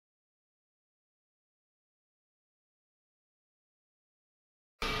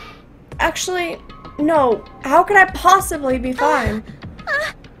Actually, no. How could I possibly be fine?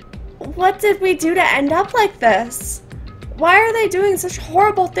 What did we do to end up like this? Why are they doing such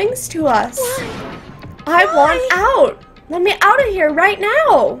horrible things to us? I want out! Let me out of here right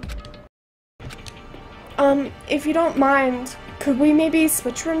now! If you don't mind, could we maybe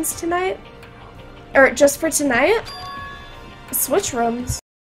switch rooms tonight? Or just for tonight? Switch rooms.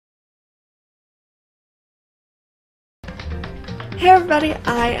 Hey everybody,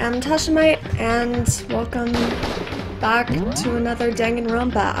 I am Tashamite, and welcome back to another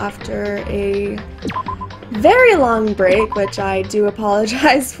Danganronpa after a very long break, which I do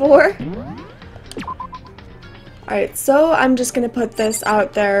apologize for. Alright, so I'm just gonna put this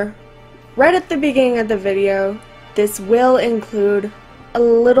out there right at the beginning of the video. This will include a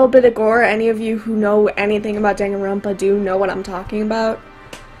little bit of gore. Any of you who know anything about Danganronpa do know what I'm talking about.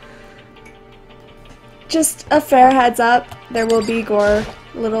 Just a fair heads up, there will be gore,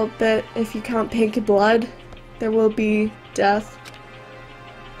 a little bit. If you count pig blood, there will be death.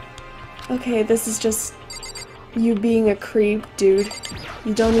 Okay, this is just you being a creep, dude.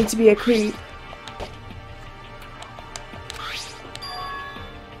 You don't need to be a creep.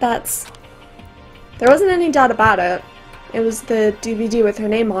 There wasn't any doubt about it. It was the DVD with her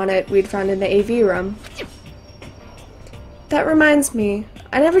name on it we'd found in the AV room. That reminds me,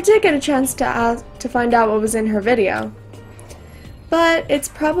 I never did get a chance to find out what was in her video. But it's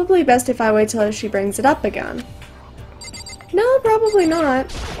probably best if I wait till she brings it up again. No, probably not.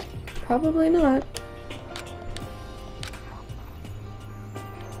 Probably not.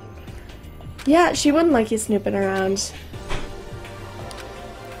 Yeah, she wouldn't like you snooping around.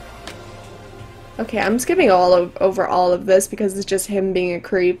 Okay, I'm skipping over all of this because it's just him being a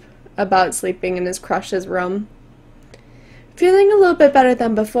creep about sleeping in his crush's room. Feeling a little bit better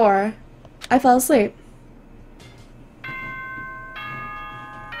than before, I fell asleep.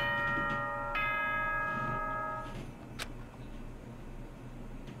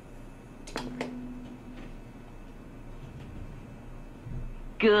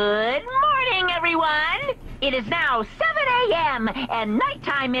 Good morning, everyone! It is now 7 a.m. and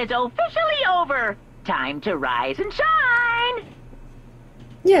nighttime is officially over. Time to rise and shine!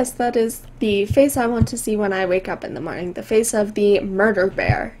 Yes, that is the face I want to see when I wake up in the morning. The face of the murder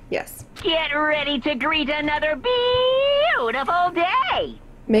bear. Yes. Get ready to greet another beautiful day!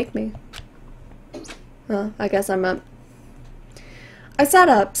 Make me. Well, I guess I'm up. I sat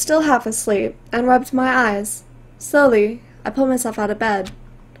up, still half asleep, and rubbed my eyes. Slowly, I pulled myself out of bed.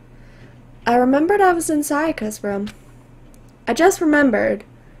 I remembered I was in Sayaka's room. I just remembered.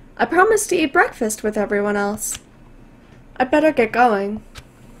 I promised to eat breakfast with everyone else. I'd better get going.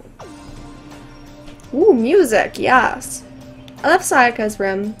 Ooh, music, yes. I left Sayaka's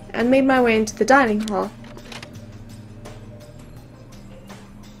room and made my way into the dining hall.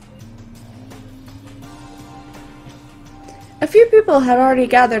 A few people had already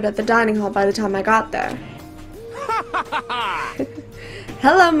gathered at the dining hall by the time I got there.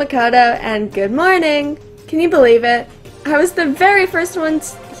 Hello, Makoto, and good morning! Can you believe it? I was the very first one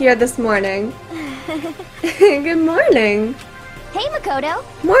here this morning. Good morning! Hey, Makoto!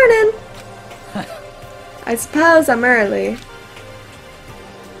 Morning! I suppose I'm early.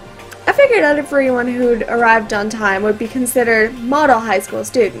 I figured out everyone who'd arrived on time would be considered model high school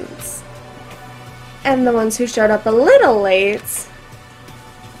students. And the ones who showed up a little late...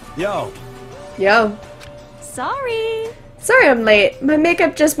 Yo! Yo. Sorry! Sorry I'm late. My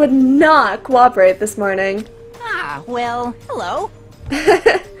makeup just would not cooperate this morning. Ah, well, hello.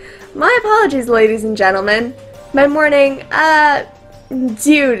 My apologies, ladies and gentlemen. My morning,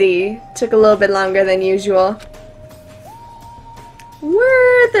 duty took a little bit longer than usual.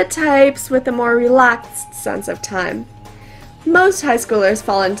 We're the types with a more relaxed sense of time. Most high schoolers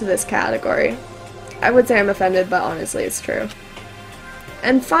fall into this category. I would say I'm offended, but honestly it's true.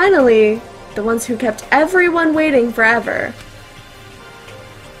 And finally, the ones who kept everyone waiting forever.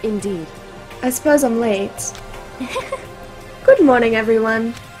 Indeed. I suppose I'm late. Good morning,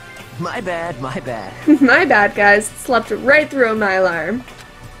 everyone. My bad, my bad. My bad, guys. Slept right through my alarm.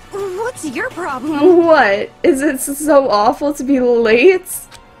 What's your problem? What? Is it so awful to be late?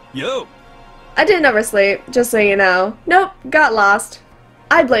 Yo! I didn't oversleep, just so you know. Nope, got lost.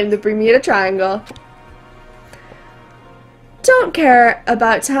 I blame the Bermuda Triangle. Don't care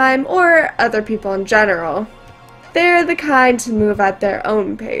about time or other people in general. They're the kind to move at their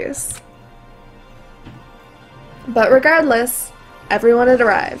own pace. But regardless, everyone had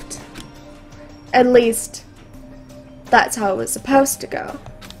arrived. At least, that's how it was supposed to go.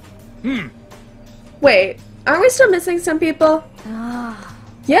 Wait, aren't we still missing some people?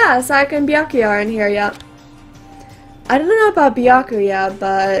 Yeah, Sayaka and Byakuya are in here yet. I don't know about Byakuya,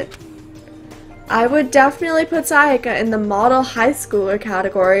 but I would definitely put Sayaka in the model high schooler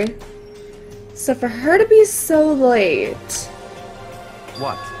category. So for her to be so late...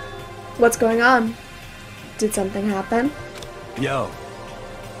 What? What's going on? Did something happen? Yo.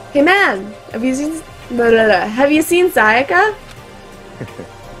 Hey man, have you seen... Have you seen Sayaka?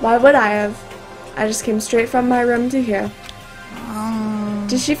 Why would I have? I just came straight from my room to here.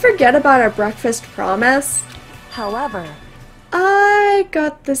 Did she forget about our breakfast promise? However, I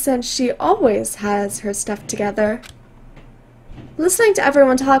got the sense she always has her stuff together. Listening to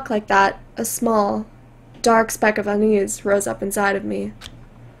everyone talk like that, a small, dark speck of unease rose up inside of me.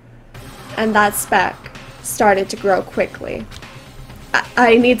 And that speck started to grow quickly.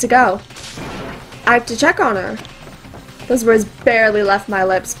 I need to go. I have to check on her. Those words barely left my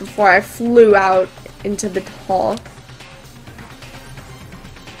lips before I flew out into the hall.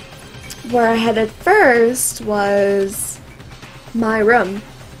 Where I headed first was my room,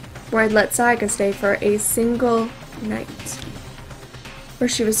 where I'd let Sayaka stay for a single night, where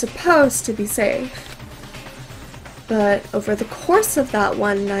she was supposed to be safe. But over the course of that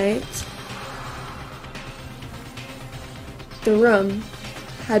one night, the room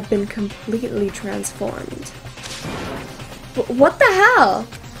had been completely transformed. What the hell?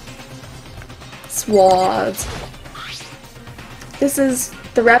 Sword. This is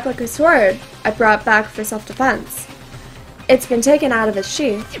the replica sword I brought back for self-defense. It's been taken out of its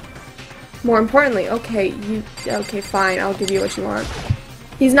sheath. More importantly, okay, fine, I'll give you what you want.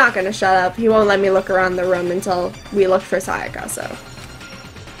 He's not gonna shut up. He won't let me look around the room until we look for Sayaka, so.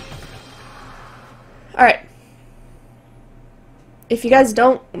 Alright. If you guys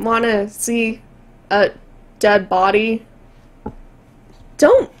don't want to see a dead body,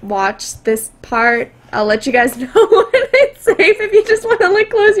 don't watch this part. I'll let you guys know when it's safe if you just want to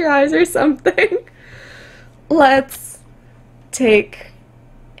like close your eyes or something. Let's take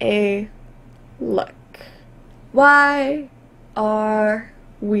a look. Why are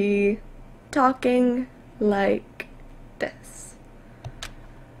we talking like this?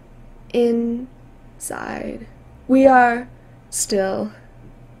 Inside. We are still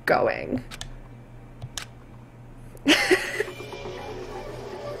going.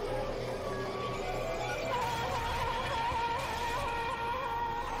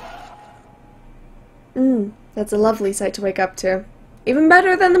 That's a lovely sight to wake up to. Even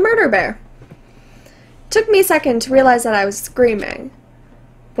better than the murder bear. Took me a second to realize that I was screaming.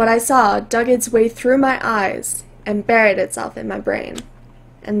 What I saw dug its way through my eyes and buried itself in my brain.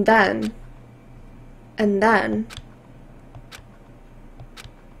 And then...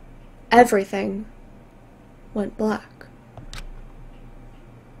 everything went black.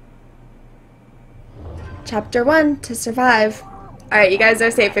 Chapter 1, to survive. Alright, you guys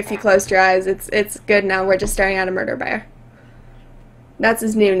are safe if you closed your eyes. It's good now. We're just staring at a murder bear. That's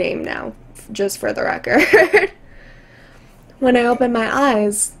his new name now, just for the record. When I opened my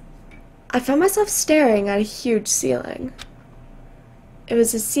eyes, I found myself staring at a huge ceiling. It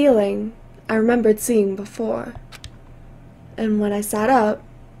was a ceiling I remembered seeing before. And when I sat up,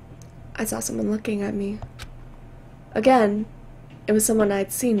 I saw someone looking at me. Again, it was someone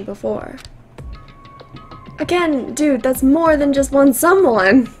I'd seen before. Again, dude, that's more than just one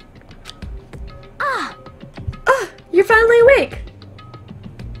someone. Ah, you're finally awake.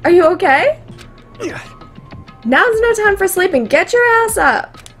 Are you okay? Now's no time for sleeping. Get your ass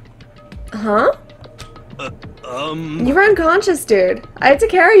up. Huh? You were unconscious, dude. I had to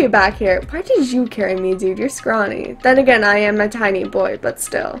carry you back here. Why did you carry me, dude? You're scrawny. Then again, I am a tiny boy, but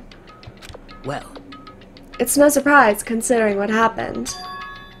still. Well. It's no surprise, considering what happened.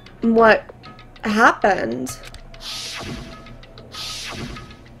 What happened?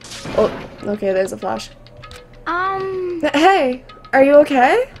 Oh, okay, there's a flash. Hey, are you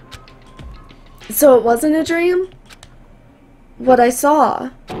okay? So it wasn't a dream? What I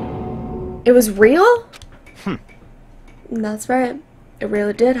saw, it was real? That's right. It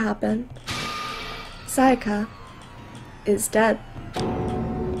really did happen. Sayaka is dead.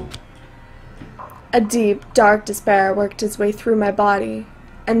 A deep, dark despair worked its way through my body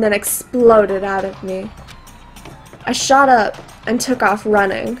and then exploded out of me. I shot up and took off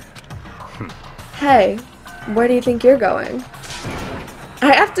running. Hey, where do you think you're going?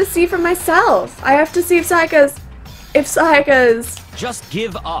 I have to see for myself. I have to see if Sayaka's... Just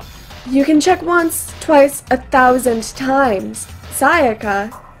give up. You can check once, twice, 1,000 times.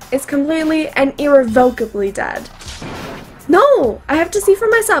 Sayaka is completely and irrevocably dead. No! I have to see for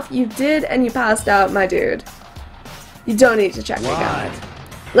myself. You did, and you passed out, my dude. You don't need to check again.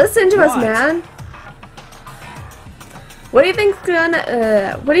 Listen to us, man. What do you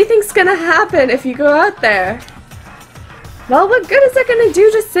think's gonna happen if you go out there? Well, what good is it gonna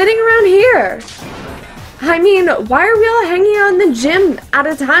do just sitting around here? I mean, why are we all hanging out in the gym at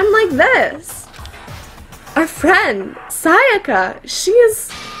a time like this? Our friend, Sayaka,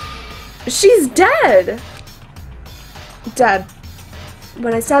 she's dead. Dead.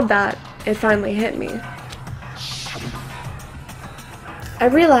 When I said that, it finally hit me. I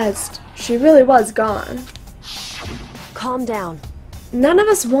realized she really was gone. Calm down. None of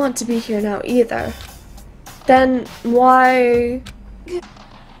us want to be here now either. Then why...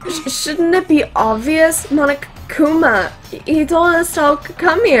 shouldn't it be obvious? Monokuma, he told us to all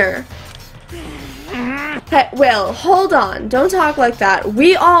come here. Hey, Will, hold on. Don't talk like that.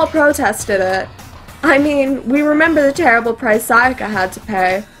 We all protested it. I mean, we remember the terrible price Sayaka had to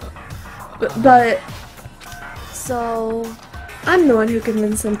pay. But... So... I'm the one who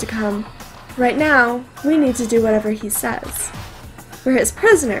convinced him to come. Right now, we need to do whatever he says. We're his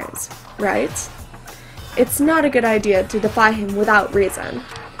prisoners, right? It's not a good idea to defy him without reason.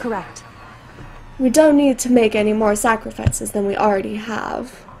 Correct. We don't need to make any more sacrifices than we already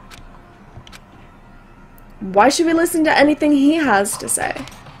have. Why should we listen to anything he has to say?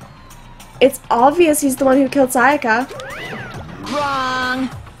 It's obvious he's the one who killed Sayaka. Wrong.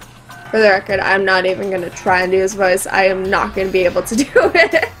 For the record, I'm not even going to try and do his voice. I am not going to be able to do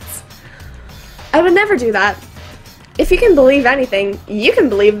it. I would never do that. If you can believe anything, you can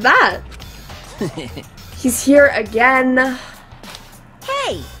believe that. He's here again.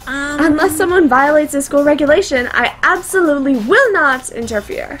 Hey, Unless someone violates a school regulation, I absolutely will not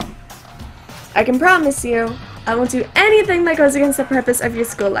interfere. I can promise you, I won't do anything that goes against the purpose of your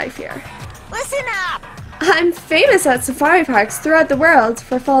school life here. listen up. I'm famous at safari parks throughout the world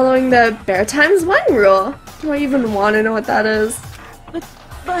for following the Bear Times 1 rule. Do I even want to know what that is?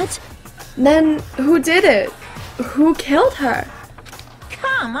 But... Then, who did it? Who killed her?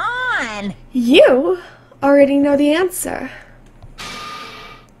 Come on. You already know the answer.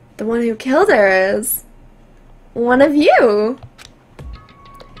 The one who killed her is... one of you.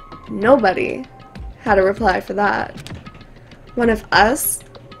 Nobody had a reply for that. One of us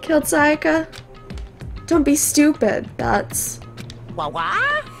killed Sayaka? Don't be stupid, that's... What?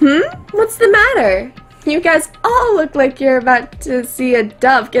 What's the matter? You guys all look like you're about to see a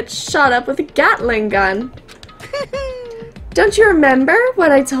dove get shot up with a Gatling gun. Don't you remember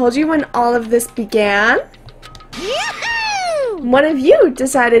what I told you when all of this began? Yahoo! One of you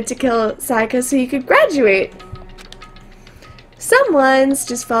decided to kill Sayaka so you could graduate. Someone's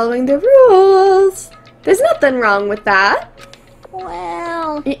just following the rules. There's nothing wrong with that.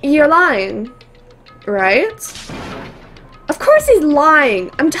 Well... You're lying, right? Of course he's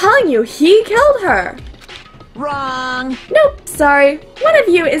lying. I'm telling you, he killed her. Wrong. Nope, sorry. One of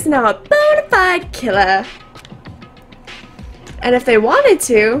you is now a bona fide killer. And if they wanted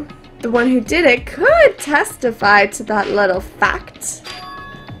to, the one who did it could testify to that little fact.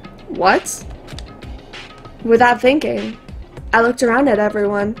 What? Without thinking, I looked around at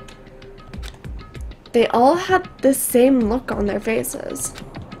everyone. They all had the same look on their faces.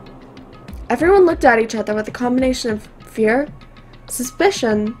 Everyone looked at each other with a combination of fear,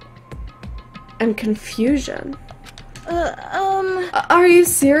 suspicion, and confusion. Are you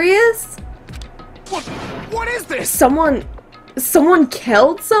serious? What is this? Someone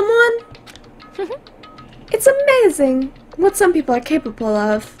killed someone? It's amazing what some people are capable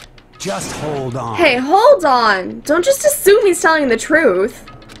of. Just hold on. Hey, hold on! Don't just assume he's telling the truth.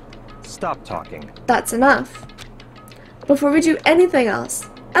 Stop talking. That's enough. Before we do anything else,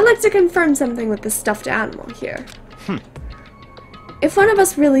 I'd like to confirm something with the stuffed animal here. If one of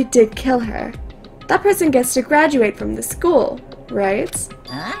us really did kill her, that person gets to graduate from the school, right?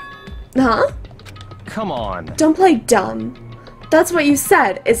 Huh? Huh? Come on. Don't play dumb. That's what you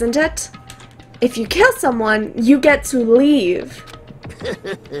said, isn't it? If you kill someone, you get to leave.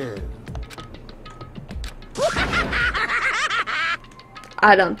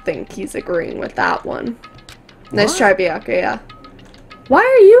 I don't think he's agreeing with that one. Nice try, Byakuya. Why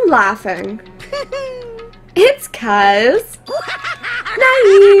are you laughing? It's 'cause...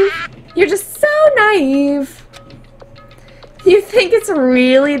 naive! You're just so naive. You think it's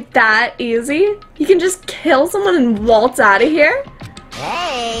really that easy? You can just kill someone and waltz out of here?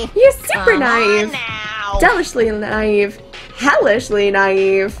 Hey. You're super Come naive. on now. Devilishly naive. Hellishly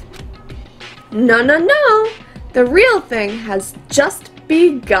naive. No, no, no. The real thing has just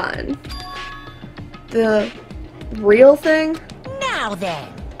begun. The real thing? Now then.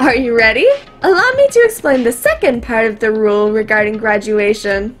 Are you ready? Allow me to explain the second part of the rule regarding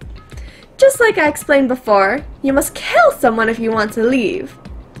graduation. Just like I explained before, you must kill someone if you want to leave.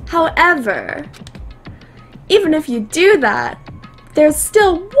 However, even if you do that, there's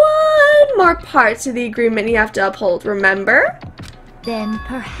still one more part to the agreement you have to uphold, remember? Then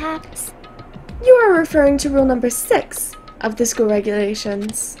perhaps You are referring to rule number 6 of the school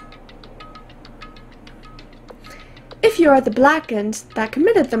regulations. If you are the blackened that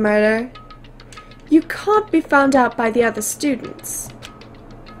committed the murder, you can't be found out by the other students.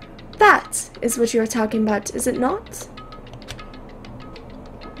 That is what you are talking about, is it not?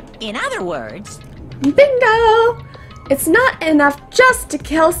 In other words, Bingo! It's not enough just to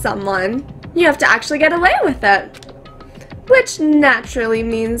kill someone. You have to actually get away with it. Which naturally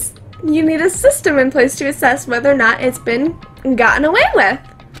means you need a system in place to assess whether or not it's been gotten away with.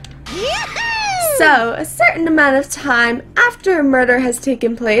 So, a certain amount of time after a murder has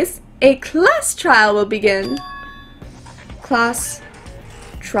taken place, a class trial will begin. Class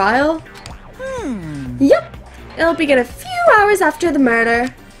trial? Yep, it'll begin a few hours after the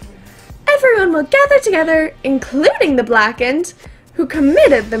murder. Everyone will gather together, including the blackened, who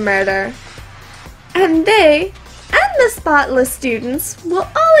committed the murder. And they, and the spotless students, will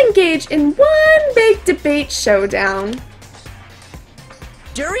all engage in one big debate showdown.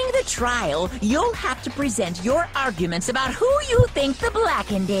 during the trial, you'll have to present your arguments about who you think the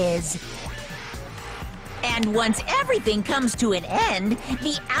blackened is. And once everything comes to an end,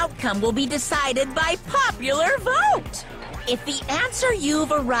 the outcome will be decided by popular vote. If the answer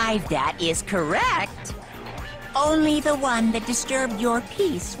you've arrived at is correct, only the one that disturbed your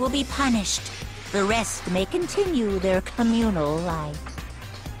peace will be punished. The rest may continue their communal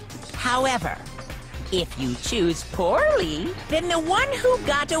life. However, if you choose poorly, then the one who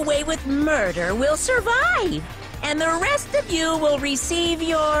got away with murder will survive, and the rest of you will receive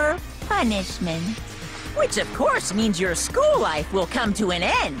your punishment. Which of course means your school life will come to an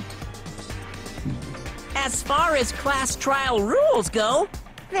end. As far as class trial rules go,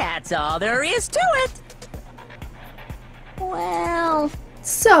 that's all there is to it. Well,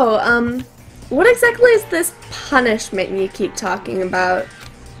 So, what exactly is this punishment you keep talking about?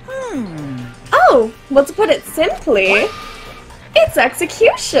 Oh, well, to put it simply, it's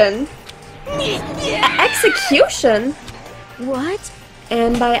execution. Execution? what?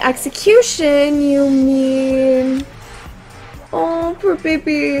 And by execution, you mean... Oh, poor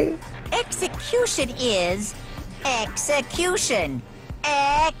baby. Execution is execution.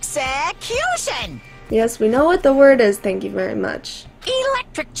 Execution! Yes, we know what the word is, thank you very much.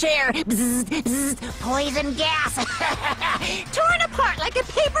 Electric chair. Bzz, bzz, poison gas. Torn apart like a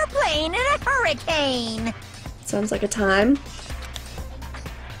paper plane in a hurricane. Sounds like a time.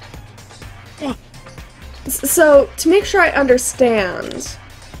 So, to make sure I understand,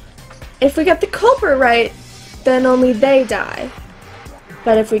 if we get the culprit right, then only they die.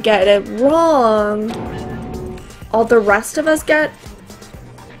 But if we get it wrong, all the rest of us get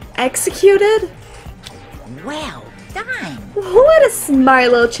executed? Well done. What a smart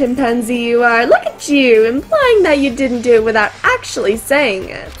little chimpanzee you are. Look at you, implying that you didn't do it without actually saying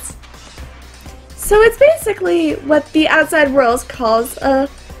it. So it's basically what the outside world calls a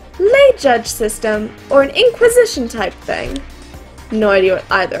lay judge system, or an inquisition type thing. No idea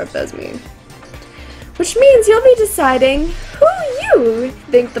what either of those mean. Which means you'll be deciding who you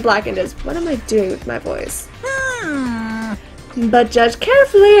think the blackened is. What am I doing with my voice? But judge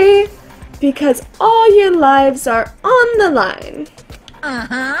carefully, because all your lives are on the line.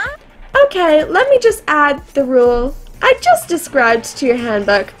 Uh-huh. Okay, let me just add the rule I just described to your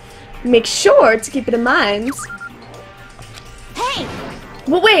handbook. Make sure to keep it in mind. Hey!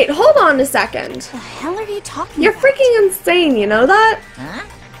 Well, wait, hold on a second. The hell are you talking You're about? freaking insane, you know that?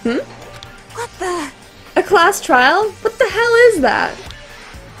 Huh? What the? A class trial? What the hell is that?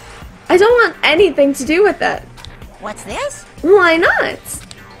 I don't want anything to do with it. What's this? Why not?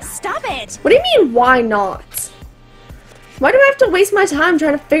 Stop it! What do you mean, why not? Why do I have to waste my time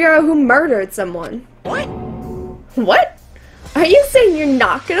trying to figure out who murdered someone? What? What? Are you saying you're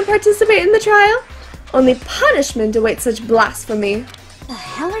not going to participate in the trial? Only punishment awaits such blasphemy. The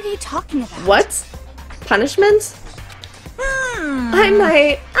hell are you talking about? What? Punishment?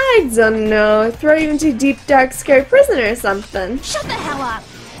 I don't know, throw you into deep, dark, scary prison or something. Shut the hell up!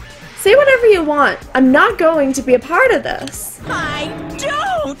 Say whatever you want. I'm not going to be a part of this. I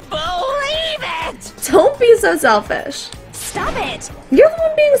don't believe it! Don't be so selfish. Stop it! You're the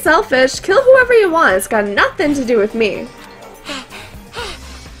one being selfish. Kill whoever you want. It's got nothing to do with me.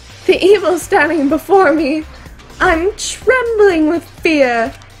 The evil standing before me. I'm trembling with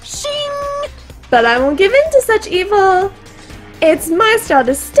fear. Shing! But I won't give in to such evil. It's my style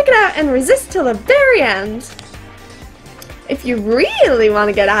to stick it out and resist till the very end. If you really want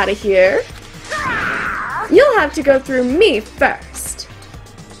to get out of here, you'll have to go through me first.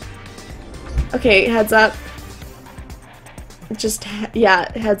 Okay, heads up.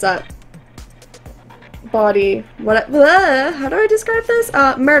 Yeah, heads up. body, how do I describe this?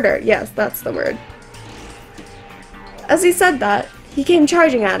 Murder. Yes, that's the word. As he said that, he came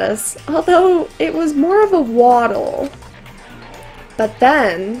charging at us, although it was more of a waddle. But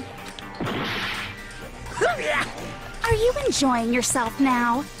then... Are you enjoying yourself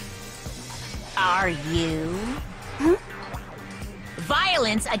now? Are you? Huh?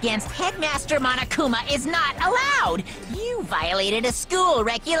 Violence against Headmaster Monokuma is not allowed! You violated a school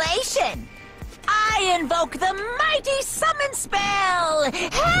regulation! I invoke the mighty summon spell!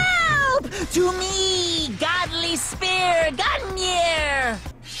 Help! To me, godly spear, Gunmir!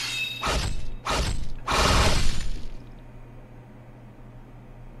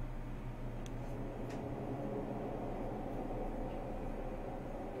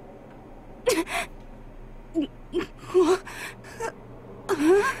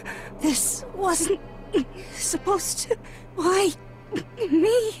 This wasn't supposed to... Why?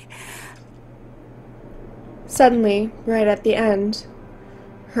 Me? Suddenly, right at the end,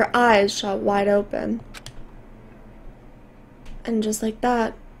 her eyes shot wide open. And just like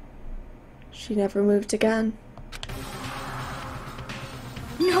that, she never moved again.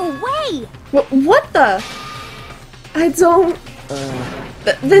 No way! What the? I don't...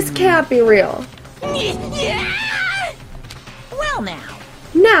 this can't be real. Well now.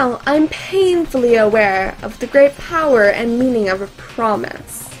 Now, I'm painfully aware of the great power and meaning of a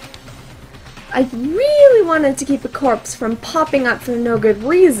promise. I really wanted to keep a corpse from popping up for no good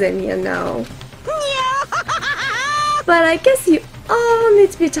reason, you know. But I guess you all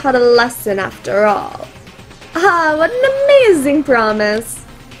need to be taught a lesson after all. Ah, what an amazing promise.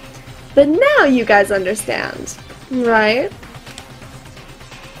 But now you guys understand, right?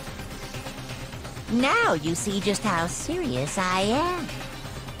 Now you see just how serious I am.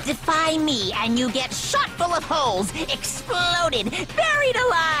 Defy me and you get shot full of holes, exploded, buried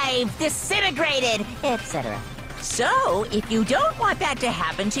alive, disintegrated, etc. So, if you don't want that to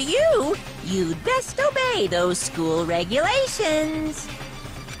happen to you, you'd best obey those school regulations.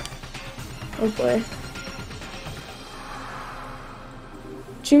 Oh boy.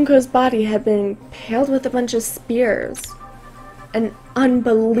 Junko's body had been impaled with a bunch of spears. An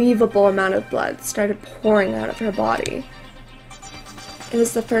unbelievable amount of blood started pouring out of her body. It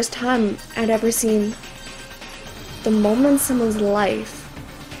was the first time I'd ever seen the moment someone's life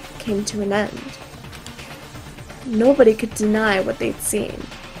came to an end. Nobody could deny what they'd seen.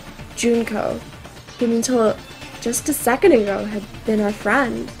 Junko, who until just a second ago had been our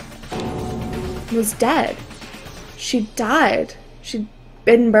friend, was dead. She died. She'd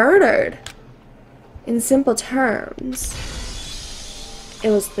been murdered. In simple terms, it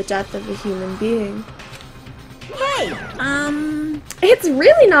was the death of a human being. Hey, It's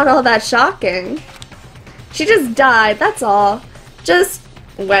really not all that shocking. She just died, that's all. Just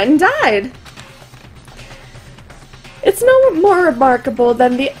went and died. It's no more remarkable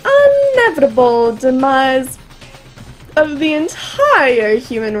than the inevitable demise of the entire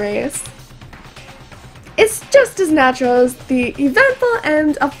human race. It's just as natural as the eventful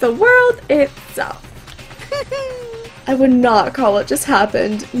end of the world itself. I would not call what just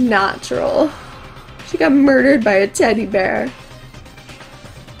happened natural. She got murdered by a teddy bear.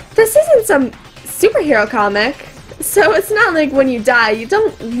 This isn't some superhero comic, so it's not like when you die, you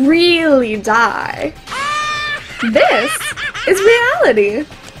don't really die. This is reality.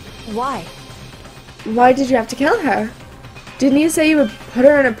 Why? Why did you have to kill her? Didn't you say you would put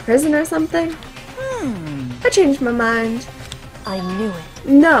her in a prison or something? I changed my mind. I knew it.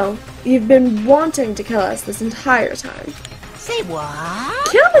 No, you've been wanting to kill us this entire time. say what?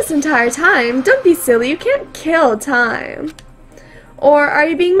 Kill this entire time? Don't be silly, you can't kill time. Or are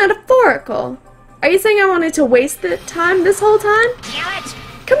you being metaphorical? Are you saying I wanted to waste the time this whole time? Damn it!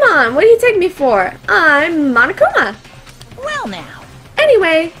 Come on, what do you take me for? I'm Monokuma. Well now.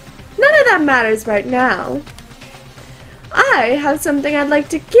 Anyway, none of that matters right now. I have something I'd like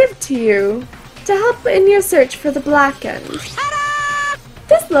to give to you to help in your search for the Blackened. Ta-da!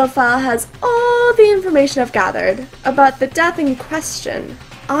 This little file has all the information I've gathered about the death in question.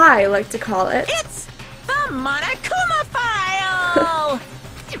 I like to call it. It's the Monokuma file!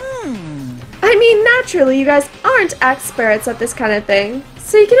 I mean, naturally, you guys aren't experts at this kind of thing,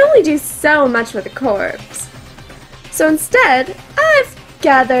 so you can only do so much with a corpse. So instead, I've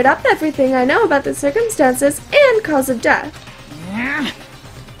gathered up everything I know about the circumstances and cause of death.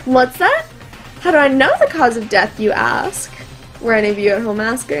 What's that? How do I know the cause of death, you ask? Were any of you at home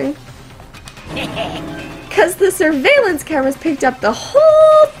asking? Because the surveillance cameras picked up the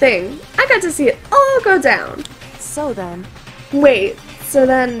whole thing. I got to see it all go down. So then... Wait, so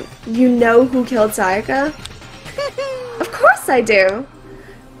then you know who killed Sayaka? Of course I do.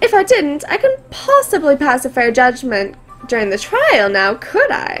 If I didn't, I couldn't possibly pass a fair judgment during the trial now,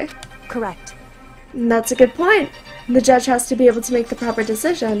 could I? Correct. And that's a good point. The judge has to be able to make the proper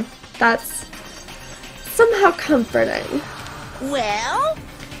decision. That's somehow comforting. Well?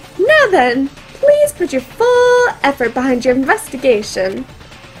 Now then, please put your full effort behind your investigation.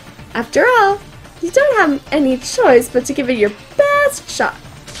 After all, you don't have any choice but to give it your best shot.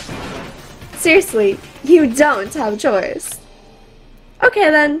 Seriously, you don't have a choice. Okay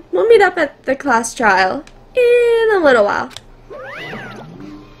then, we'll meet up at the class trial in a little while.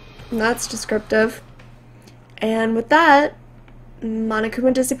 And that's descriptive. And with that,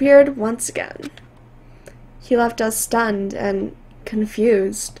 Monokuma disappeared once again. He left us stunned and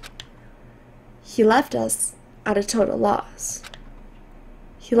confused. He left us at a total loss.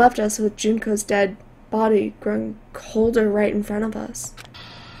 He left us with Junko's dead body growing colder right in front of us.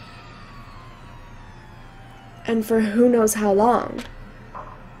 And for who knows how long,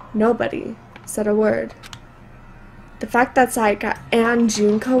 nobody said a word. The fact that Sayaka and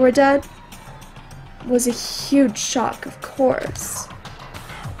Junko were dead was a huge shock, of course.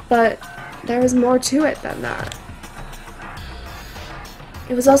 But there was more to it than that.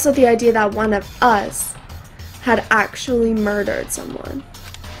 It was also the idea that one of us had actually murdered someone.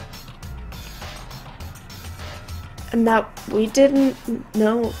 And that we didn't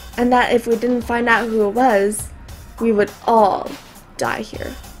know, and that if we didn't find out who it was, we would all die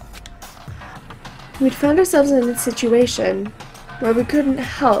here. We'd found ourselves in a situation where we couldn't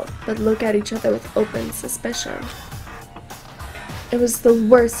help but look at each other with open suspicion. It was the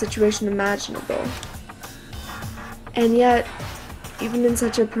worst situation imaginable. And yet, even in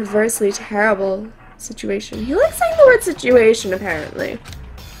such a perversely terrible situation, he likes saying the word situation apparently,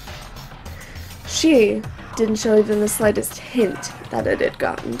 she didn't show even the slightest hint that it had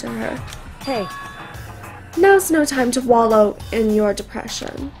gotten to her. Hey, Now's no time to wallow in your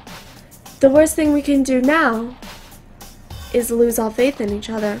depression. The worst thing we can do now is lose all faith in each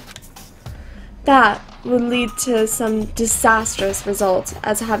other. That would lead to some disastrous results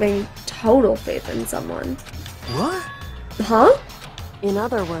as having total faith in someone. What? Huh? in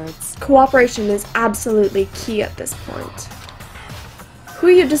other words, Cooperation is absolutely key at this point. Who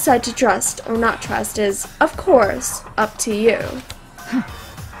you decide to trust or not trust is, of course, up to you.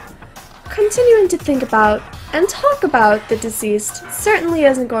 Continuing to think about and talk about the deceased certainly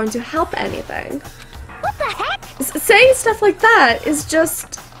isn't going to help anything. what the heck? Saying stuff like that is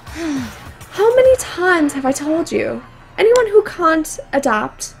just... How many times have I told you? Anyone who can't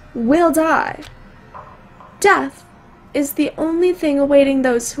adapt will die. Death is the only thing awaiting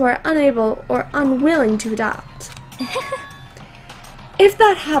those who are unable or unwilling to adapt. If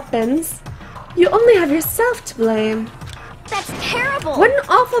that happens, you only have yourself to blame. That's terrible! What an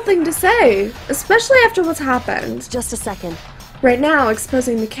awful thing to say, especially after what's happened. Just a second. Right now,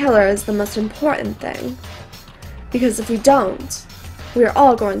 exposing the killer is the most important thing. Because if we don't, we're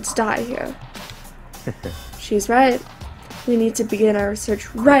all going to die here. She's right. We need to begin our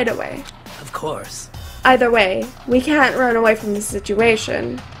research right away. Of course. Either way, we can't run away from the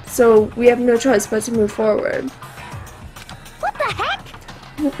situation, so we have no choice but to move forward. What the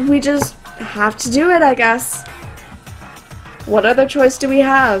heck? We just have to do it, I guess. What other choice do we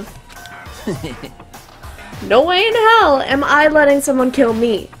have? No way in hell am I letting someone kill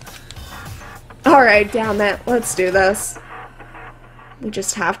me. Alright, damn it, let's do this. We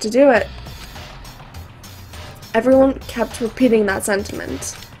just have to do it. Everyone kept repeating that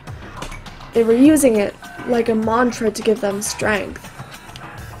sentiment. They were using it like a mantra to give them strength.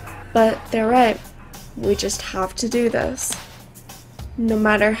 But they're right. We just have to do this. No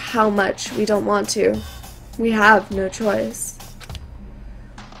matter how much we don't want to, we have no choice.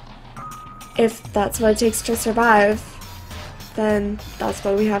 If that's what it takes to survive, then that's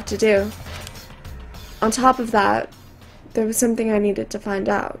what we have to do. On top of that, there was something I needed to find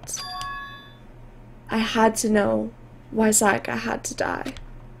out. I had to know why Sayaka had to die.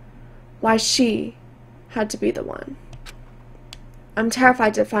 Why she had to be the one. I'm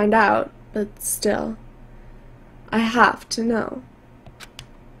terrified to find out, but still, I have to know.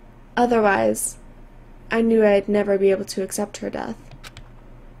 Otherwise, I knew I'd never be able to accept her death.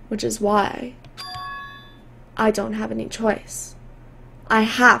 Which is why I don't have any choice. I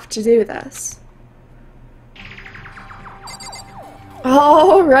have to do this.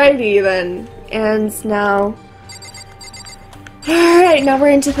 Alrighty then. And now... Alright, now we're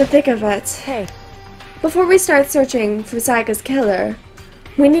into the thick of it. Hey, Before we start searching for Sayaka's killer,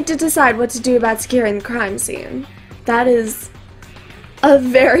 we need to decide what to do about securing the crime scene. That is a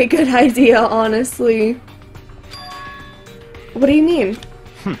very good idea, honestly. What do you mean?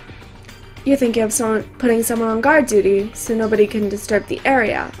 You think you have putting someone on guard duty so nobody can disturb the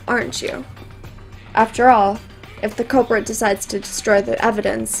area, aren't you? After all, if the culprit decides to destroy the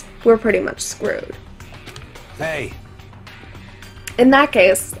evidence, we're pretty much screwed. Hey, In that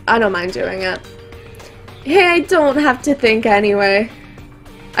case, I don't mind doing it. Hey, I don't have to think anyway.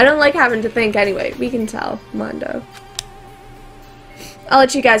 I don't like having to think anyway. We can tell, Mondo. I'll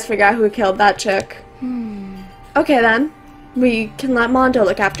let you guys figure out who killed that chick. Okay then. We can let Mondo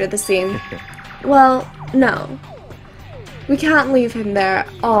look after the scene. Well, no. We can't leave him there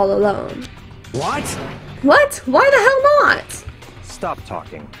all alone. what? What? Why the hell not? Stop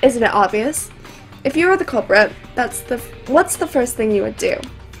talking. Isn't it obvious? If you were the culprit, what's the first thing you would do?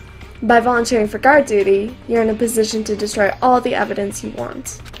 By volunteering for guard duty, you're in a position to destroy all the evidence you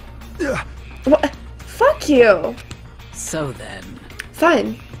want. What? Fuck you! So then...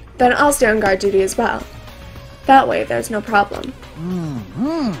 Fine. Then I'll stay on guard duty as well. That way, there's no problem.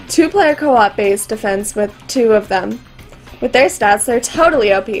 Two-player co-op based defense with two of them. With their stats, they're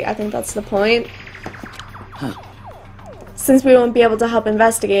totally OP. I think that's the point. Since we won't be able to help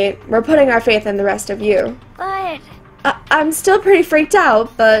investigate, we're putting our faith in the rest of you. But I'm still pretty freaked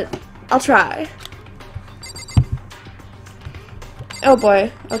out, but I'll try. Oh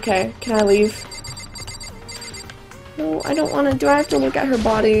boy. Okay, can I leave? No, I don't want to. Do I have to look at her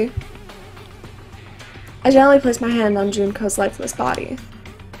body? I gently placed my hand on Junko's lifeless body.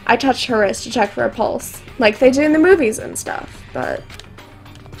 I touched her wrist to check for a pulse, like they do in the movies and stuff, but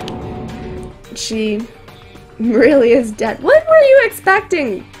she really is dead. What were you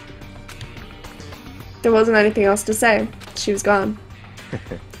expecting? There wasn't anything else to say. She was gone.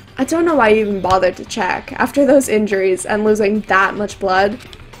 I don't know why you even bothered to check. After those injuries and losing that much blood,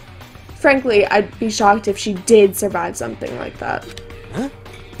 frankly, I'd be shocked if she did survive something like that.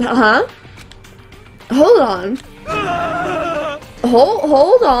 Huh? Hold on.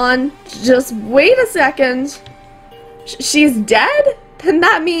 Hold on. Just wait a second. She's dead? Then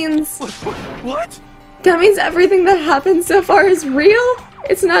that means... What? That means everything that happened so far is real?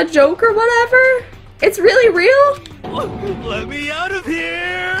 It's not a joke or whatever? It's really real? Let me out of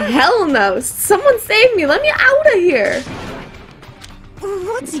here! Hell no. Someone save me. Let me out of here.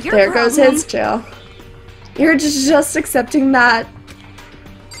 what's your There goes problem? his jail. You're just accepting that.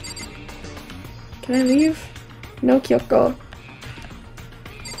 Can I leave? No, Kyoko.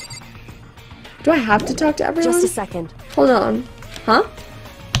 Do I have to talk to everyone? Just a second. Hold on. Huh?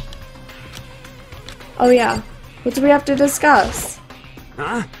 Oh yeah. What do we have to discuss?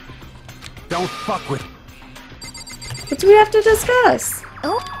 Huh? Don't fuck with... What do we have to discuss?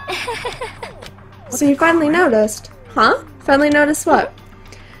 Oh, So you finally noticed. Huh? Finally noticed what?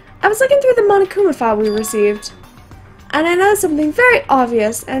 I was looking through the Monokuma file we received, and I noticed something very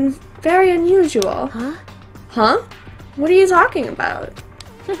obvious and very unusual. huh? Huh? What are you talking about?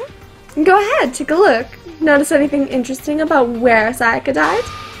 Go ahead, take a look. Notice anything interesting about where Sayaka died?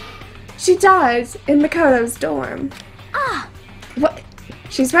 She died in Makoto's dorm. Ah, What?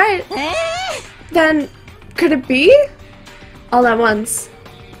 She's right. Then, could it be? All at once,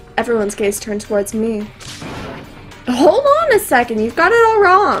 everyone's gaze turned towards me. Hold on a second, you've got it all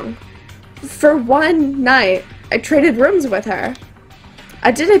wrong. For one night, I traded rooms with her.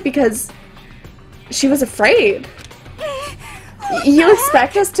 I did it because she was afraid. You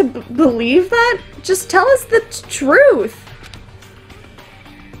expect us to believe that? Just tell us the truth.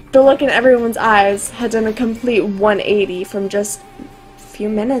 The look in everyone's eyes had done a complete 180 from just a few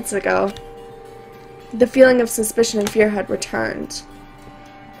minutes ago. The feeling of suspicion and fear had returned.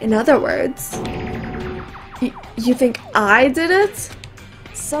 In other words, you think I did it?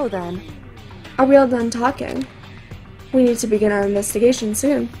 so then. Are we all done talking? We need to begin our investigation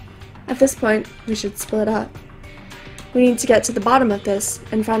soon. At this point, we should split up. We need to get to the bottom of this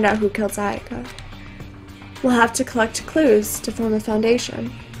and find out who killed Sayaka. We'll have to collect clues to form a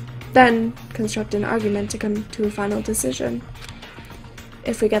foundation, then construct an argument to come to a final decision.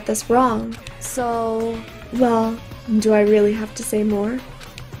 If we get this wrong, So, well, do I really have to say more?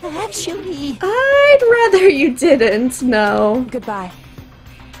 actually, I'd rather you didn't, no. goodbye.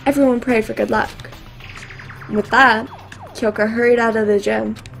 Everyone pray for good luck. With that, Kyoko hurried out of the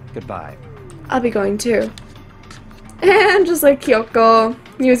gym. Goodbye. I'll be going too. And just like Kyoko,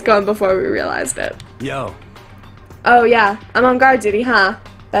 he was gone before we realized it. Yo. Oh yeah, I'm on guard duty, huh?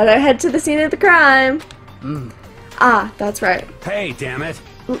 Better head to the scene of the crime. Ah, that's right. Hey, damn it.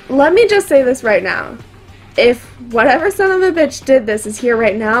 Let me just say this right now. If whatever son of a bitch did this is here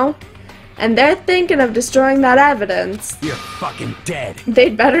right now, and they're thinking of destroying that evidence, You're fucking dead.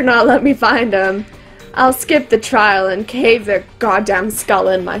 they'd better not let me find them. I'll skip the trial and cave their goddamn skull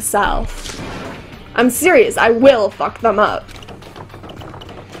in myself. I'm serious, I will fuck them up.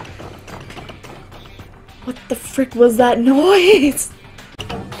 What the frick was that noise?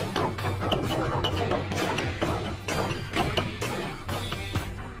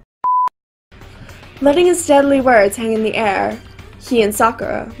 Letting his deadly words hang in the air, he and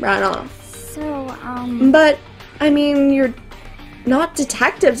Sakura ran off. So, But, I mean, you're not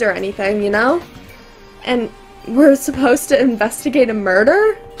detectives or anything, you know? And we're supposed to investigate a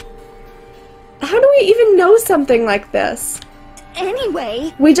murder? How do we even know something like this?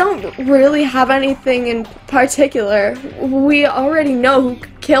 anyway, We don't really have anything in particular. We already know who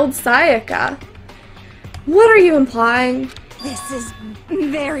killed Sayaka. What are you implying? this is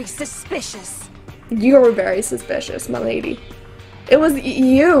very suspicious. You're very suspicious, my lady. It was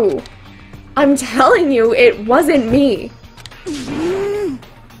you. I'm telling you, it wasn't me.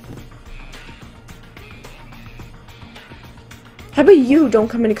 How about you don't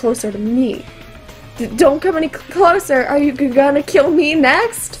come any closer to me? Don't come any closer. Are you gonna kill me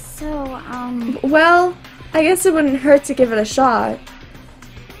next? So, Well, I guess it wouldn't hurt to give it a shot.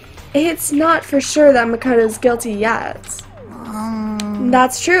 It's not for sure that Makoto's guilty yet.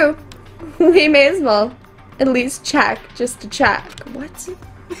 That's true. We may as well at least check, just to check. What?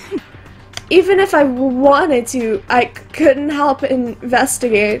 Even if I wanted to, I couldn't help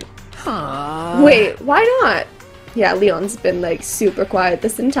investigate. Wait, why not? Yeah, Leon's been like super quiet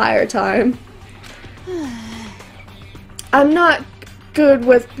this entire time. I'm not good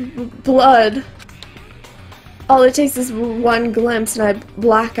with blood. All it takes is one glimpse and I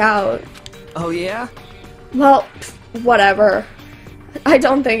black out. Oh, yeah? Well, whatever. I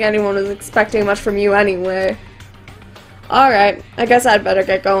don't think anyone was expecting much from you anyway. Alright, I guess I'd better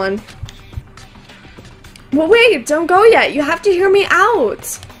get going. Well, wait, don't go yet. You have to hear me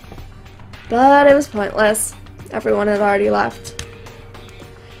out. But it was pointless. Everyone had already left.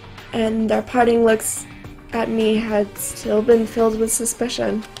 And their parting looks at me had still been filled with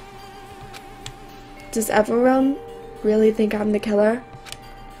suspicion. Does everyone really think I'm the killer?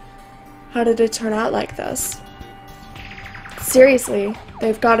 How did it turn out like this? Seriously,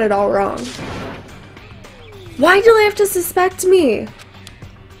 they've got it all wrong. Why do they have to suspect me?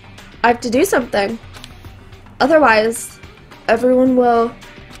 I have to do something. Otherwise, everyone will...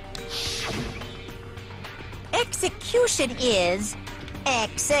 Execution is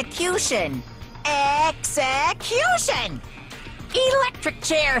execution. Execution! Electric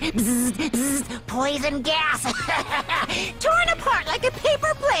chair! Bzz, bzz, poison gas! Torn apart like a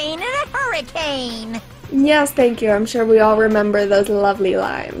paper plane in a hurricane! Yes, thank you. I'm sure we all remember those lovely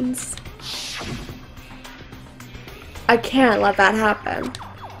lines. I can't let that happen.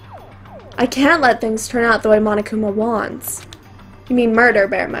 I can't let things turn out the way Monokuma wants. You mean murder,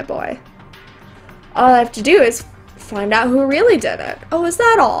 Bear, my boy. All I have to do is find out who really did it. Oh, is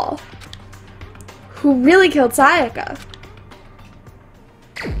that all? Who really killed Sayaka?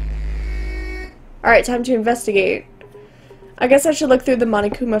 Alright, time to investigate. I guess I should look through the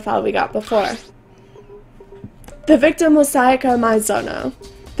Monokuma file we got before. The victim was Sayaka Maizono.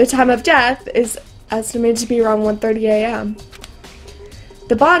 The time of death is estimated to be around 1:30 a.m.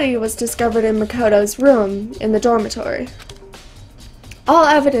 The body was discovered in Makoto's room in the dormitory. All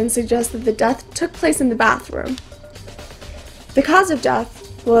evidence suggests that the death took place in the bathroom. The cause of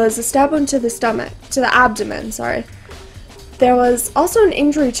death was a stab wound to the abdomen, sorry. There was also an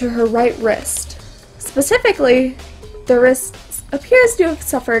injury to her right wrist. Specifically, the wrist appears to have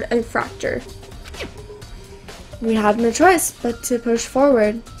suffered a fracture. We had no choice but to push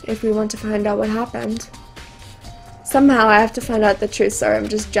forward if we want to find out what happened. Somehow I have to find out the truth. Sorry, I'm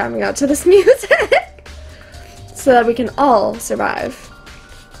just jamming out to this music. So that we can all survive.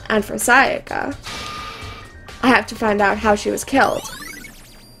 And for Sayaka, I have to find out how she was killed.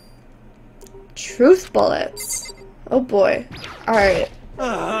 Truth bullets. Oh boy. Alright.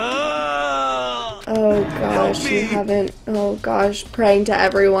 Oh gosh, you haven't... Oh gosh, praying to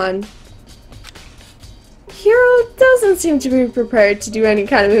everyone. Hiro doesn't seem to be prepared to do any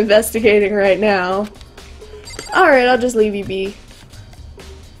kind of investigating right now. Alright, I'll just leave you be.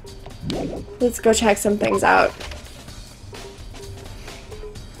 Let's go check some things out.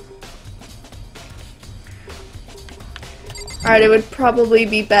 Alright, it would probably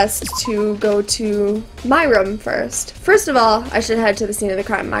be best to go to my room first. First of all, I should head to the scene of the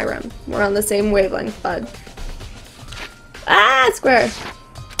crime, my room. We're on the same wavelength, bud. Ah, square!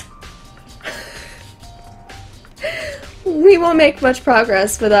 We won't make much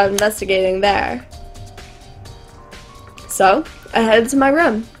progress without investigating there. So, I headed to my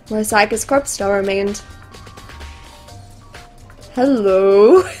room, where Sayaka's corpse still remained.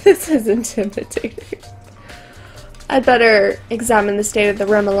 Hello? This is intimidating. I'd better examine the state of the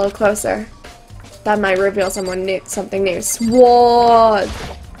room a little closer. That might reveal something new. SWORD!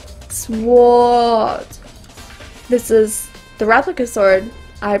 SWORD! This is the replica sword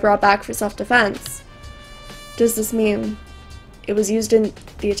I brought back for self-defense. Does this mean it was used in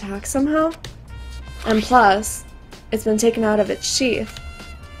the attack somehow? And plus, it's been taken out of its sheath.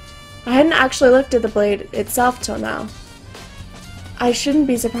 I hadn't actually looked at the blade itself till now. I shouldn't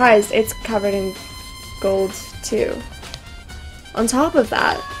be surprised it's covered in gold too. On top of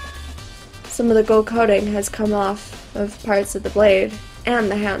that, some of the gold coating has come off of parts of the blade and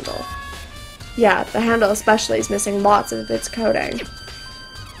the handle. Yeah, the handle especially is missing lots of its coating.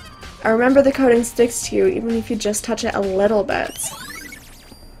 I remember the coating sticks to you even if you just touch it a little bit.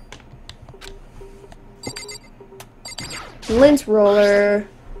 Lint roller.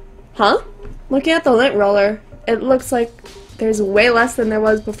 Huh? Looking at the lint roller, it looks like there's way less than there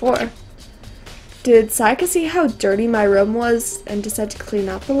was before. Did Sayaka see how dirty my room was and decide to clean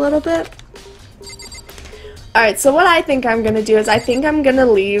up a little bit? Alright, so what I think I'm gonna do is I think I'm gonna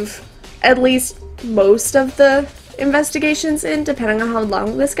leave at least most of the investigations in, depending on how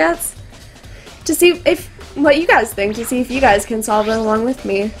long this gets, to see if what you guys think, to see if you guys can solve it along with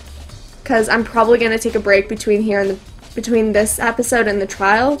me. Because I'm probably gonna take a break between here and between this episode and the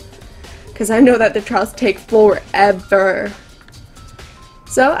trial, because I know that the trials take forever.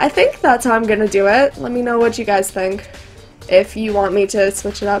 So I think that's how I'm gonna do it. Let me know what you guys think. If you want me to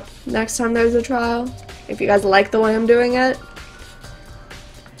switch it up next time there's a trial. If you guys like the way I'm doing it.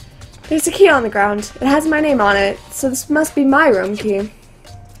 There's a key on the ground. It has my name on it, so this must be my room key.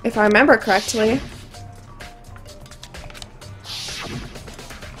 If I remember correctly.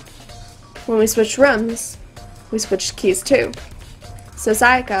 When we switched rooms, we switched keys too. So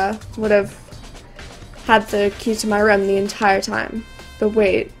Sayaka would have had the key to my room the entire time. But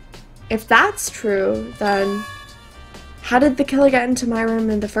wait, if that's true, then how did the killer get into my room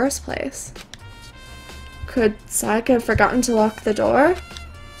in the first place? Could Sayaka have forgotten to lock the door?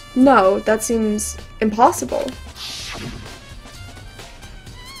 No, that seems impossible.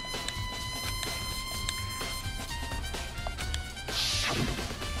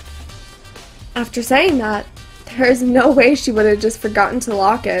 After saying that, there is no way she would have just forgotten to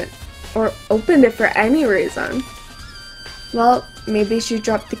lock it, or opened it for any reason. Well, maybe she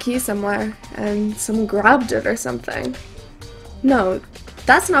dropped the key somewhere, and someone grabbed it or something. No,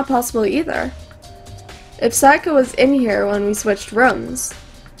 that's not possible either. If Sayaka was in here when we switched rooms,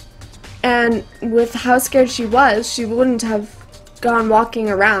 and with how scared she was, she wouldn't have gone walking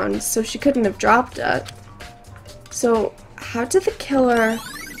around, so she couldn't have dropped it. So, how did the killer...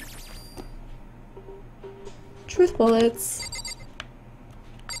 Truth bullets.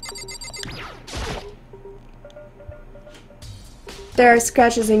 There are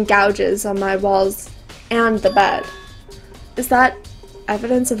scratches and gouges on my walls and the bed. Is that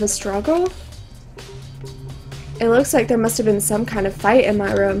evidence of a struggle? It looks like there must have been some kind of fight in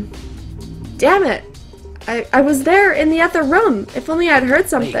my room. Damn it! I was there in the other room. If only I'd heard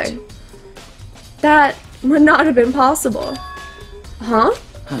something. Wait. That would not have been possible. Huh?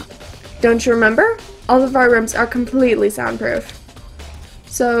 Don't you remember? All of our rooms are completely soundproof.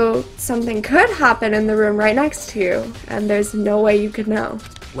 So something could happen in the room right next to you, and there's no way you could know.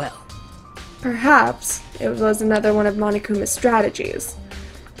 Well, Perhaps it was another one of Monokuma's strategies,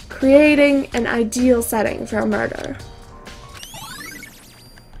 creating an ideal setting for a murder.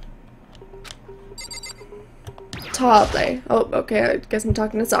 Totally. Oh, okay, I guess I'm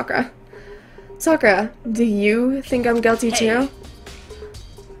talking to Sakura. Sakura, do you think I'm guilty too?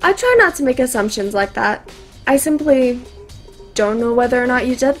 I try not to make assumptions like that. I simply don't know whether or not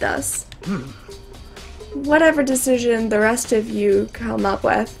you did this. Whatever decision the rest of you come up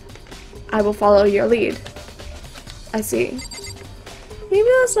with, I will follow your lead. I see. Maybe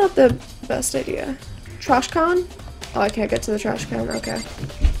that's not the best idea. Trash can? Oh, I can't get to the trash can. Okay.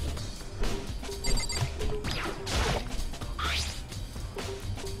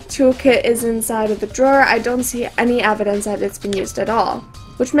 Toolkit is inside of the drawer. I don't see any evidence that it's been used at all.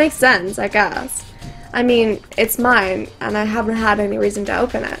 Which makes sense, I guess. I mean, it's mine, and I haven't had any reason to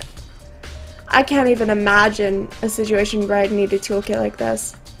open it. I can't even imagine a situation where I'd need a toolkit like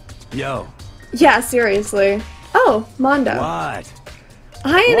this. Yo. Yeah, seriously. Oh, Mondo. What?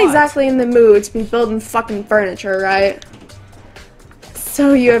 I ain't What? exactly in the mood to be building fucking furniture, right?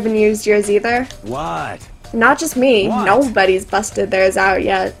 So you haven't used yours either? What? Not just me. What? Nobody's busted theirs out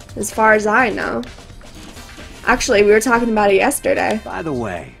yet, as far as I know. Actually, we were talking about it yesterday. By the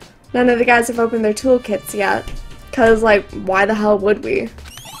way, None of the guys have opened their toolkits yet. Cause, like, why the hell would we?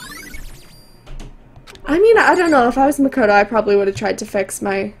 I mean, I don't know. If I was Makoto, I probably would have tried to fix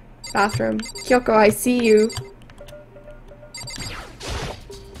my bathroom. Kyoko, I see you.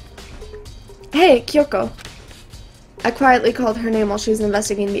 Hey, Kyoko. I quietly called her name while she was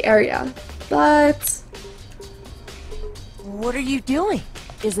investigating the area. But... What are you doing?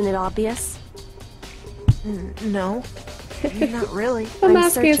 Isn't it obvious? No. Not really. I'm I'm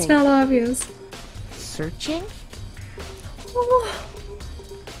asking, it's searching. not obvious. Searching? Oh,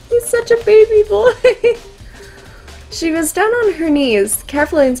 he's such a baby boy. She was down on her knees,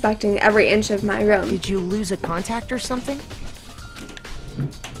 carefully inspecting every inch of my room. Did you lose a contact or something?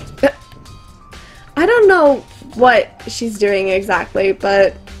 I don't know what she's doing exactly,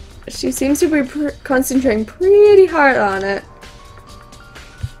 but she seems to be concentrating pretty hard on it.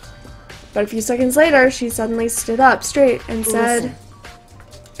 But a few seconds later, she suddenly stood up straight and said, Listen.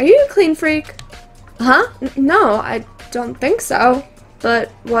 "Are you a clean freak?" Huh? No, I don't think so. But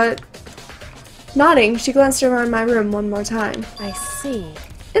what? Nodding, she glanced around my room one more time. I see.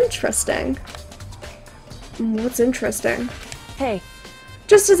 Interesting. What's interesting? Hey,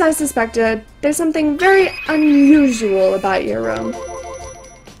 Just as I suspected, there's something very unusual about your room.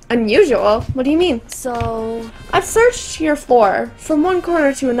 Unusual? What do you mean? so... I've searched your floor from one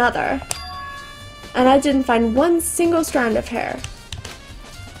corner to another, and I didn't find one single strand of hair.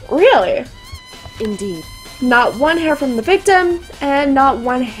 Really? Indeed. Not one hair from the victim, and not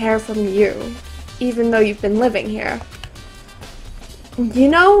one hair from you, even though you've been living here. You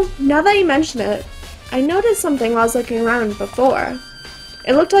know, now that you mention it, I noticed something while I was looking around before.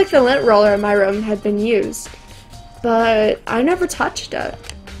 It looked like the lint roller in my room had been used, but I never touched it.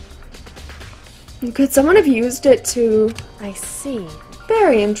 Could someone have used it to... I see.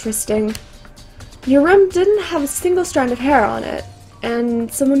 Very interesting. Your room didn't have a single strand of hair on it,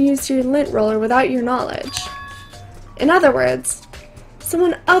 and someone used your lint roller without your knowledge. In other words,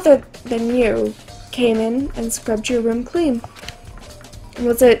 someone other than you came in and scrubbed your room clean.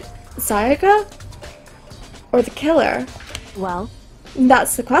 Was it Sayaka? Or the killer? Well,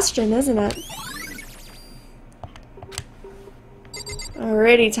 That's the question, isn't it?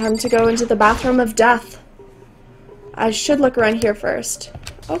 Alrighty, time to go into the bathroom of death. I should look around here first.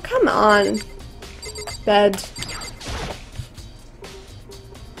 Oh, come on. Bed.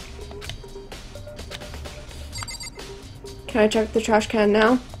 Can I check the trash can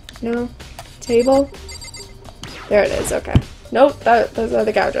now? No? Table? There it is, okay. Nope, those are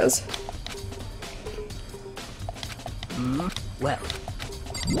the gouges. Well,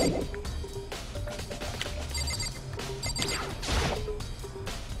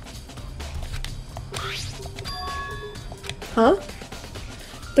 Huh?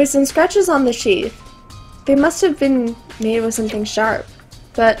 There's some scratches on the sheath. They must have been made with something sharp.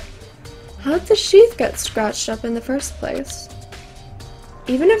 But how did the sheath get scratched up in the first place?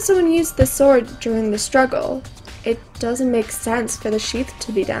 Even if someone used the sword during the struggle, it doesn't make sense for the sheath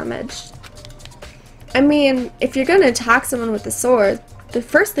to be damaged. I mean, if you're gonna attack someone with a sword, the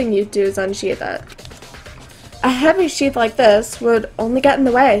first thing you'd do is unsheath it. A heavy sheath like this would only get in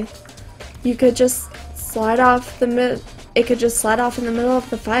the way. You could just slide off it could just slide off in the middle of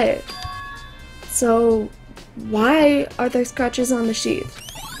the fight. So, why are there scratches on the sheath?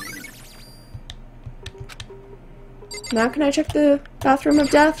 Now can I check the bathroom of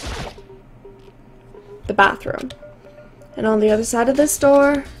death? The bathroom. And on the other side of this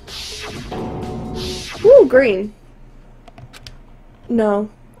door... Ooh, green. No,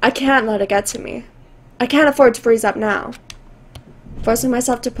 I can't let it get to me. I can't afford to freeze up now. Forcing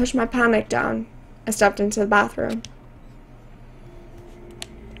myself to push my panic down, I stepped into the bathroom.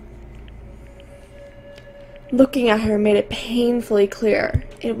 Looking at her made it painfully clear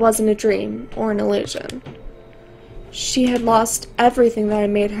it wasn't a dream or an illusion. She had lost everything that had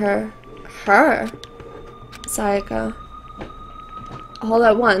made her, Sayaka. All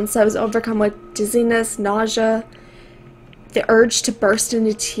at once, I was overcome with dizziness, nausea, the urge to burst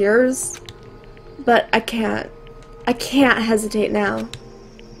into tears. But I can't hesitate now.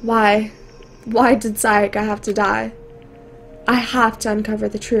 Why? Why did Sayaka have to die? I have to uncover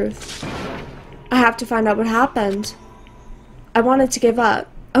the truth. I have to find out what happened. I wanted to give up.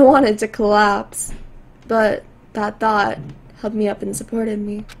 I wanted to collapse. But that thought held me up and supported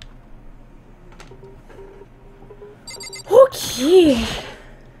me. Okay.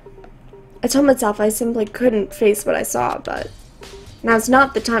 I told myself I simply couldn't face what I saw, but now's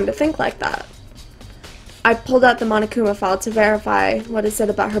not the time to think like that. I pulled out the Monokuma file to verify what it said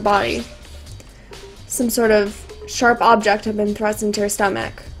about her body. Some sort of sharp object had been thrust into her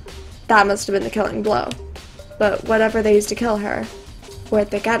stomach. That must have been the killing blow. But whatever they used to kill her,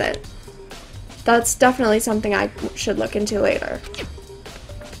 where'd they get it? That's definitely something I should look into later.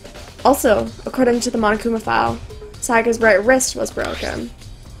 Also, according to the Monokuma file, Sayaka's right wrist was broken.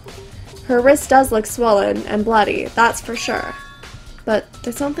 Her wrist does look swollen and bloody, that's for sure. But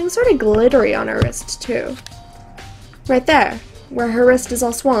there's something sort of glittery on her wrist, too. Right there, where her wrist is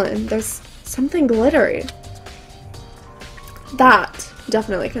all swollen, there's something glittery. That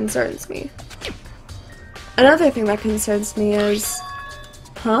definitely concerns me. Another thing that concerns me is...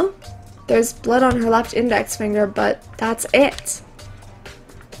 Huh? There's blood on her left index finger, but that's it.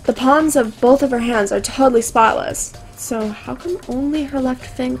 The palms of both of her hands are totally spotless. So how come only her left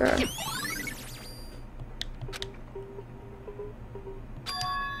finger?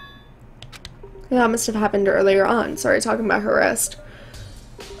 That must have happened earlier on. Sorry, talking about her wrist.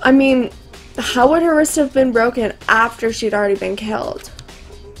 I mean, how would her wrist have been broken after she'd already been killed?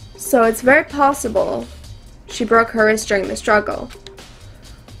 So it's very possible she broke her wrist during the struggle.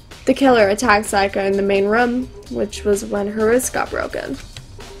 The killer attacked Saika in the main room, which was when her wrist got broken.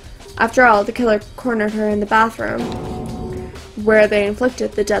 After all, the killer cornered her in the bathroom, where they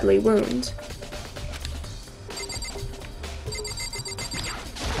inflicted the deadly wound.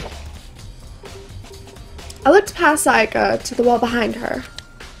 I looked past Saika to the wall behind her,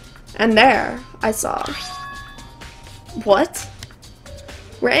 and there I saw... What?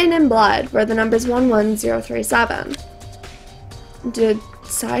 Written in blood were the numbers 11037. Did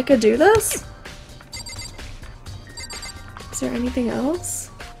Saika do this? Is there anything else?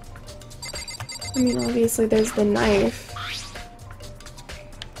 I mean, obviously there's the knife.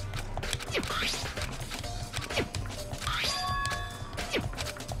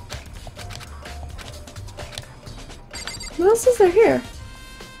 What else is there here?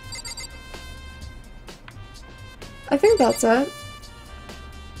 I think that's it.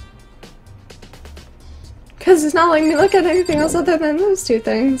 Because it's not letting me look at anything else other than those two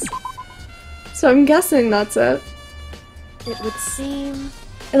things. So I'm guessing that's it. It would seem...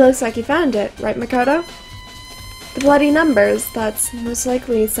 It looks like you found it, right, Makoto? The bloody numbers, that's most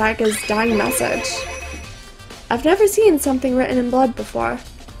likely Saika's dying message. I've never seen something written in blood before.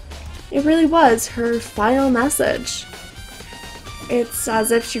 It really was her final message. It's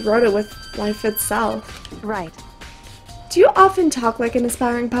as if she wrote it with life itself. Right. Do you often talk like an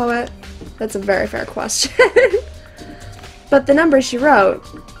aspiring poet? That's a very fair question. But the numbers she wrote,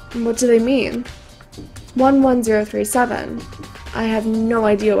 what do they mean? 11037. I have no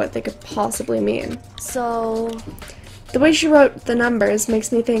idea what they could possibly mean. So... The way she wrote the numbers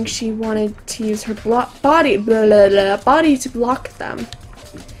makes me think she wanted to use her body to block them.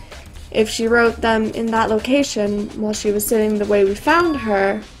 If she wrote them in that location while she was sitting the way we found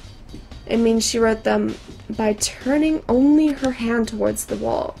her, it means she wrote them by turning only her hand towards the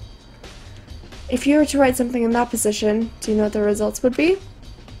wall. If you were to write something in that position, do you know what the results would be?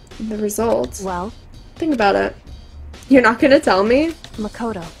 The results? Well? Think about it. You're not gonna tell me?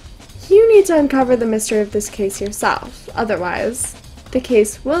 Makoto. You need to uncover the mystery of this case yourself. Otherwise, the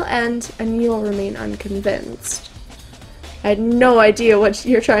case will end and you'll remain unconvinced. I had no idea what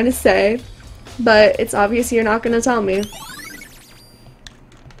you're trying to say, but it's obvious you're not gonna tell me.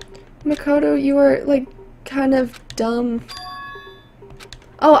 Makoto, you were, like, kind of dumb.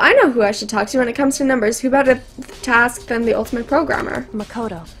 Oh, I know who I should talk to when it comes to numbers. Who better to ask than the ultimate programmer?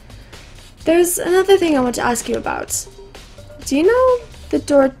 Makoto. There's another thing I want to ask you about. Do you know the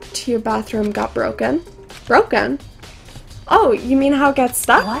door to your bathroom got broken? Broken? Oh, you mean how it gets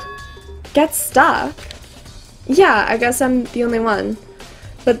stuck? What? Gets stuck? Yeah, I guess I'm the only one.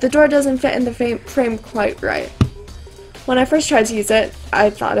 But the door doesn't fit in the frame quite right. When I first tried to use it, I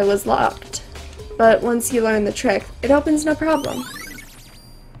thought it was locked. But once you learn the trick, it opens no problem.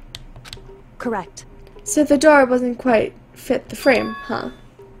 Correct. So the door wasn't quite fit the frame, huh?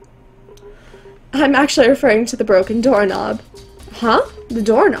 I'm actually referring to the broken doorknob. Huh? The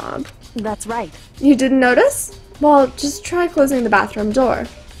doorknob? That's right. You didn't notice? Well, just try closing the bathroom door.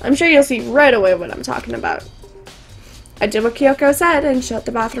 I'm sure you'll see right away what I'm talking about. I did what Kyoko said and shut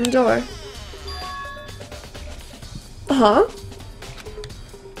the bathroom door. Huh?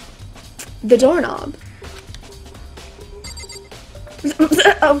 The doorknob.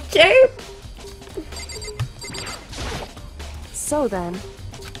 Okay. So then...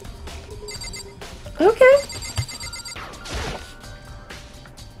 Okay.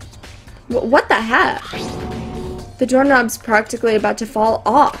 What the heck? The doorknob's practically about to fall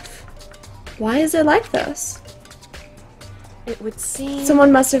off. Why is it like this? It would seem...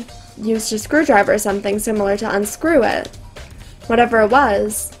 Someone must have used a screwdriver or something similar to unscrew it. Whatever it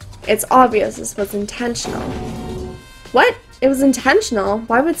was, it's obvious this was intentional. What? It was intentional?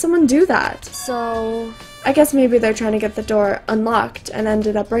 Why would someone do that? So... I guess maybe they're trying to get the door unlocked and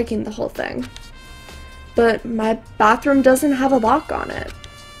ended up breaking the whole thing. But my bathroom doesn't have a lock on it.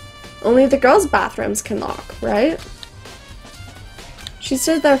 Only the girls' bathrooms can lock, right? She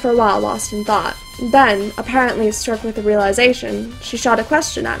stood there for a while, lost in thought. Then, apparently struck with a realization, she shot a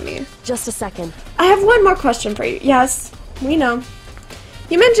question at me. Just a second. I have one more question for you. Yes, we know.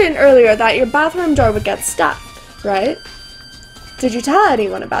 You mentioned earlier that your bathroom door would get stuck, right? Did you tell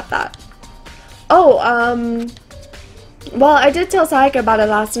anyone about that? Oh, well, I did tell Sayaka about it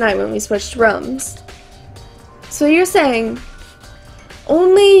last night when we switched rooms. So you're saying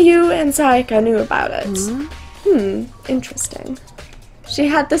only you and Sayaka knew about it? Interesting. She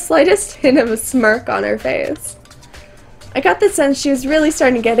had the slightest hint of a smirk on her face. I got the sense she was really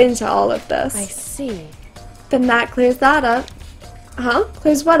starting to get into all of this. I see. Then that clears that up. Huh?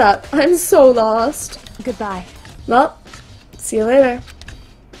 Clears what up? I'm so lost. Goodbye. Well, see you later.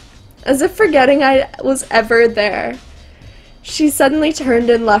 As if forgetting I was ever there, she suddenly turned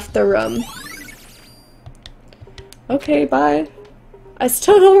and left the room. Okay, bye. I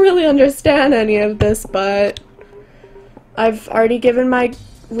still don't really understand any of this, but I've already given my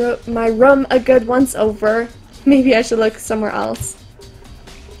room a good once-over. Maybe I should look somewhere else.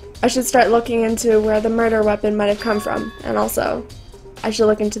 I should start looking into where the murder weapon might have come from, and also, I should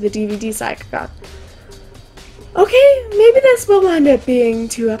look into the DVD Sayaka got. Okay, maybe this will wind up being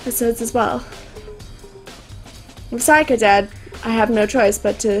 2 episodes as well. With Sayaka dead, I have no choice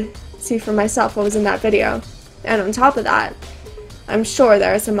but to see for myself what was in that video. And on top of that, I'm sure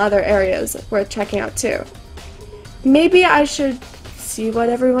there are some other areas worth checking out too. Maybe I should see what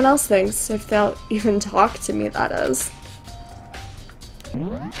everyone else thinks, if they'll even talk to me, that is.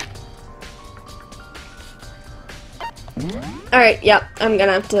 Alright, yep, I'm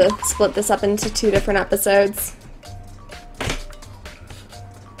gonna have to split this up into 2 different episodes.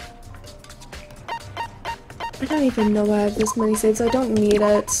 I don't even know why I have this many saves, I don't need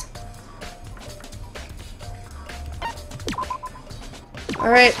it.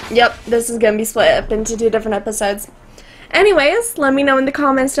 Alright, yep, this is gonna be split up into 2 different episodes. Anyways, let me know in the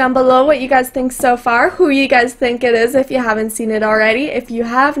comments down below what you guys think so far, who you guys think it is if you haven't seen it already. If you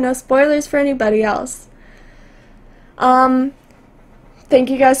have, no spoilers for anybody else. Thank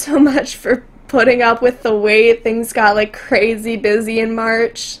you guys so much for putting up with the wait. Things got like crazy busy in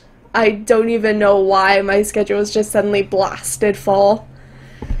March. I don't even know why my schedule was just suddenly blasted full.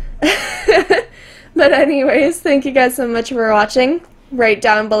 But anyways, thank you guys so much for watching. Right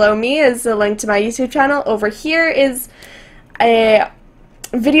down below me is a link to my YouTube channel. Over here is a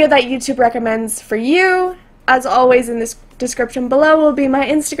video that YouTube recommends for you. As always, in this description below will be my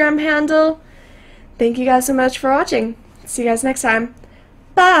Instagram handle. Thank you guys so much for watching. See you guys next time.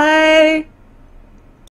 Bye!